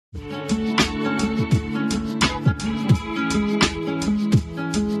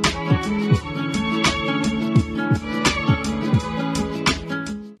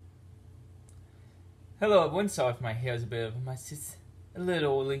everyone, sorry if my hair is a bit of a mess. It's a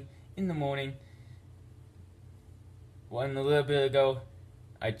little early in the morning. A little bit ago,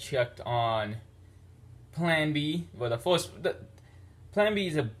 I checked on Plan B. Well, Plan B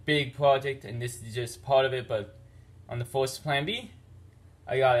is a big project, and this is just part of it. But on the first Plan B,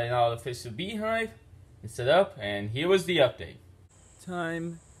 I got an artificial beehive set up, and here was the update.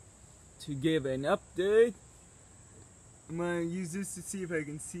 Time to give an update. I'm gonna use this to see if I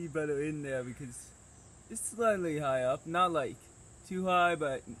can see better in there because it's slightly high up, not like too high,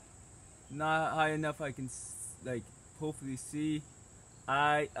 but not high enough I can like hopefully see.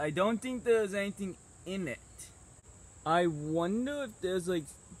 I don't think there's anything in it. I wonder if there's like,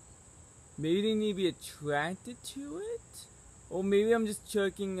 maybe they need to be attracted to it, or maybe I'm just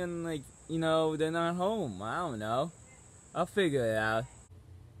checking and like, you know, they're not home. I don't know. I'll figure it out.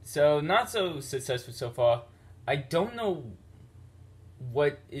 So not so successful so far. I don't know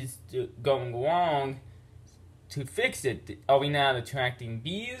what is going wrong to fix it. Are we not attracting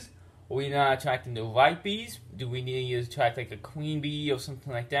bees? Are we not attracting the right bees? Do we need to attract like a queen bee or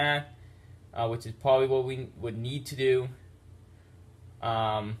something like that? Which is probably what we would need to do.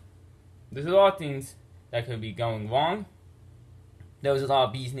 There's a lot of things that could be going wrong. There was a lot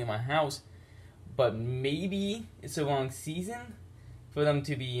of bees near my house, but maybe it's the wrong season for them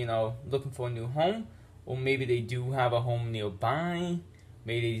to be, you know, looking for a new home. Or maybe they do have a home nearby.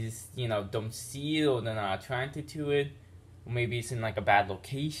 Maybe they just, you know, don't see it or they're not attracted to it. Or maybe it's in like a bad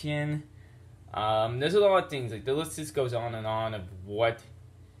location. There's a lot of things. Like the list just goes on and on of what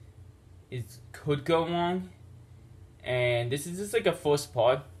could go wrong. And this is just like a first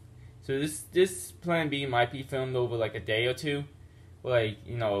part. So this Plan B might be filmed over like a day or two. Or like,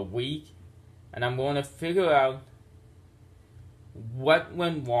 you know, a week. And I'm going to figure out what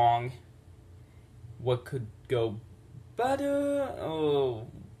went wrong, what could go better, or,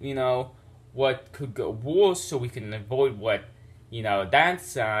 you know, what could go worse so we can avoid what, you know, that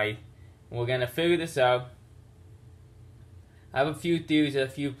side. We're going to figure this out. I have a few theories, a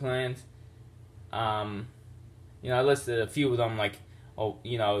few plans. You know, I listed a few of them, like, oh,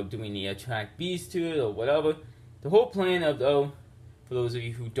 you know, do we need to attract bees to it or whatever. The whole plan of, though, for those of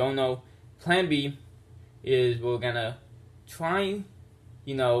you who don't know, Plan B is we're going to try,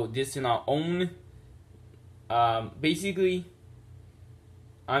 you know, this in our own. Basically,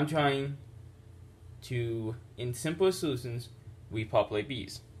 I'm trying to, in simple solutions, repopulate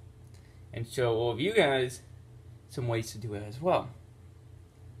bees. And show all of you guys some ways to do it as well.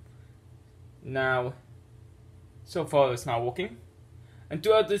 Now, so far it's not working. And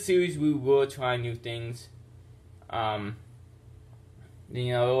throughout the series, we will try new things.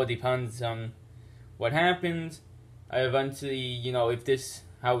 You know, it all depends on what happens. I eventually, you know, if this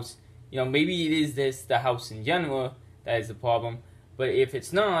house, you know, maybe it is the house in general that is the problem. But if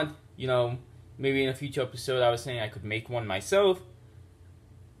it's not, you know, maybe in a future episode I was saying I could make one myself.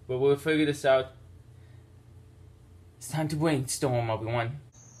 But we'll figure this out. It's time to brainstorm, everyone.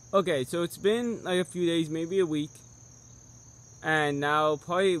 Okay, so it's been like a few days, maybe a week. And now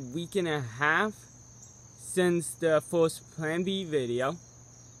probably a week and a half since the first Plan B video.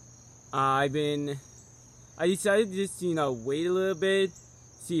 I decided to just, you know, wait a little bit,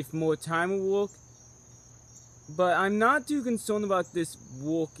 see if more time will work. But I'm not too concerned about this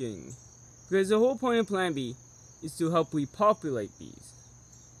working, because the whole point of Plan B is to help repopulate bees.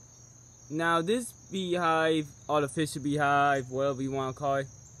 Now this beehive, artificial beehive, whatever you want to call it,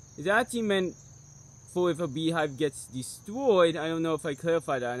 is actually meant for if a beehive gets destroyed. I don't know if I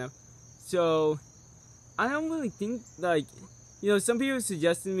clarified that enough. So I don't really think, like, you know, some people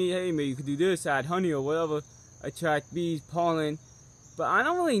suggested to me, hey, maybe you could do this, add honey or whatever, attract bees, pollen. But I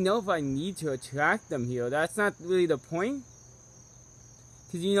don't really know if I need to attract them here. That's not really the point.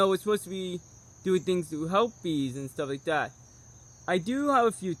 Because, you know, we're supposed to be doing things to help bees and stuff like that. I do have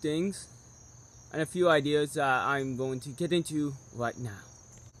a few things and a few ideas that I'm going to get into right now.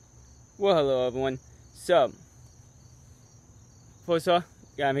 Well, hello everyone. So, first of all,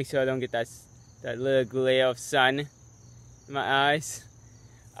 gotta make sure I don't get that little glare of sun in my eyes.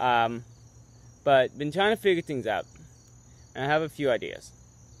 But been trying to figure things out. And I have a few ideas.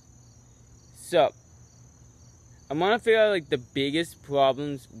 So, I want to figure out like the biggest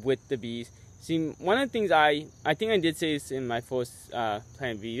problems with the bees. See, one of the things I think I did say this in my first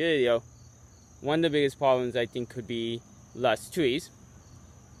Plan B video. One of the biggest problems I think could be less trees.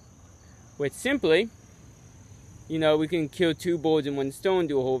 Which simply, you know, we can kill two birds in one stone,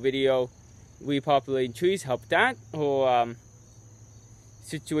 do a whole video, repopulating trees, help that whole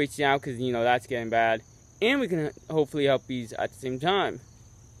situation out, because, you know, that's getting bad. And we can hopefully help bees at the same time.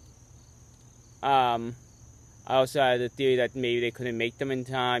 I also had the theory that maybe they couldn't make them in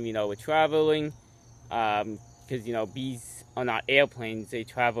time, you know, with traveling. because you know, bees are not airplanes, they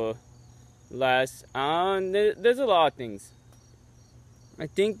travel less. There's a lot of things. I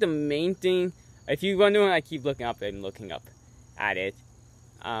think the main thing, if you're wondering, I keep looking up and looking up at it.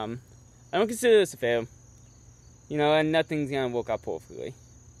 I don't consider this a fail. You know, and nothing's gonna work out perfectly.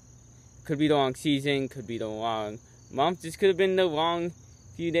 Could be the wrong season, could be the wrong month, just could have been the wrong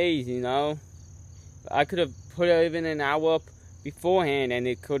few days, you know. I could have put even an hour up beforehand and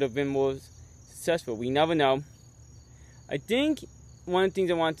it could have been more successful. We never know. I think one of the things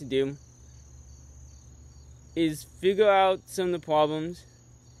I want to do is figure out some of the problems.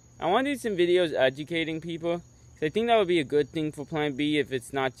 I want to do some videos educating people. I think that would be a good thing for Plan B if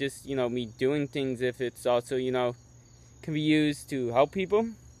it's not just, you know, me doing things, if it's also, you know, can be used to help people.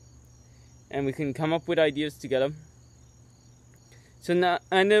 And we can come up with ideas together. So now,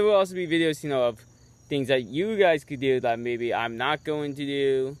 and there will also be videos, you know, of things that you guys could do that maybe I'm not going to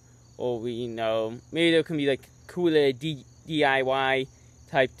do. Or we, you know, maybe there can be like cooler DIY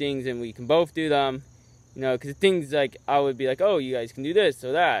type things and we can both do them. You know, because things like, I would be like, oh, you guys can do this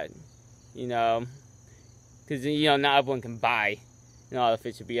or that. You know, because, you know, not everyone can buy an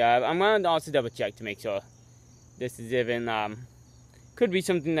artificial beehive. I'm going to also double check to make sure this is even, could be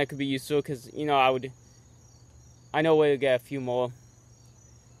something that could be useful. Because, you know, I know where to get a few more.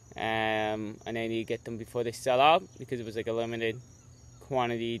 And I need to get them before they sell out. Because it was like a limited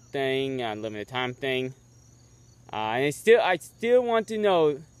quantity thing, limited time thing. And I still want to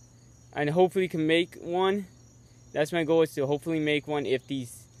know, and hopefully can make one. That's my goal, is to hopefully make one if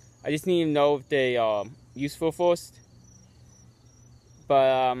these, I just need to know if they are useful first.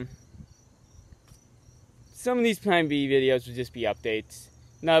 But some of these Plan B videos will just be updates.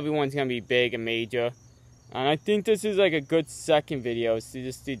 Not everyone's gonna be big and major. And I think this is like a good second video, so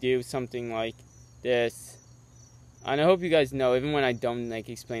just to do something like this. And I hope you guys know, even when I don't like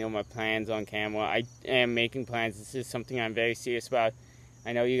explain all my plans on camera, I am making plans. This is something I'm very serious about.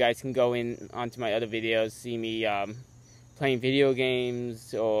 I know you guys can go in onto my other videos, see me playing video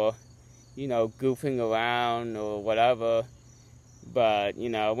games or, you know, goofing around or whatever. But, you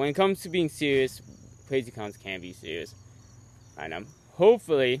know, when it comes to being serious, Krazy Klowns can be serious. And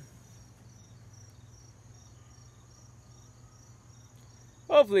hopefully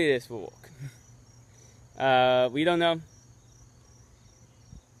this will work. We don't know.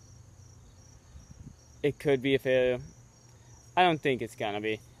 It could be a failure. I don't think it's gonna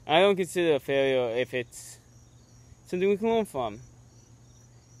be. I don't consider it a failure if it's something we can learn from.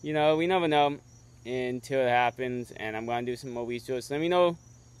 You know, we never know until it happens, and I'm gonna do some more research. Let me know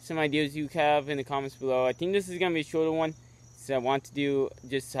some ideas you have in the comments below. I think this is gonna be a shorter one, so I want to do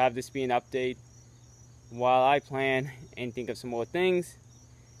just have this be an update while I plan and think of some more things.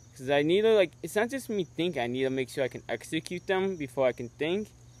 Because I need to, like, it's not just me think, I need to make sure I can execute them before I can think.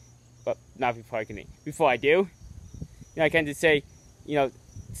 But not before I can think, before I do. You know, I can't just say, you know,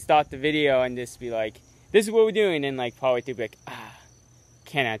 start the video and just be like, this is what we're doing, and like probably be like,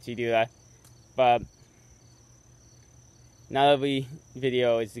 can't actually do that. But not every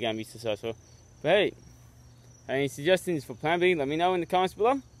video is gonna be successful. But hey, any suggestions for Plan B, let me know in the comments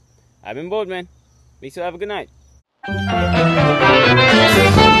below. I've been Birdman. Make sure you have a good night.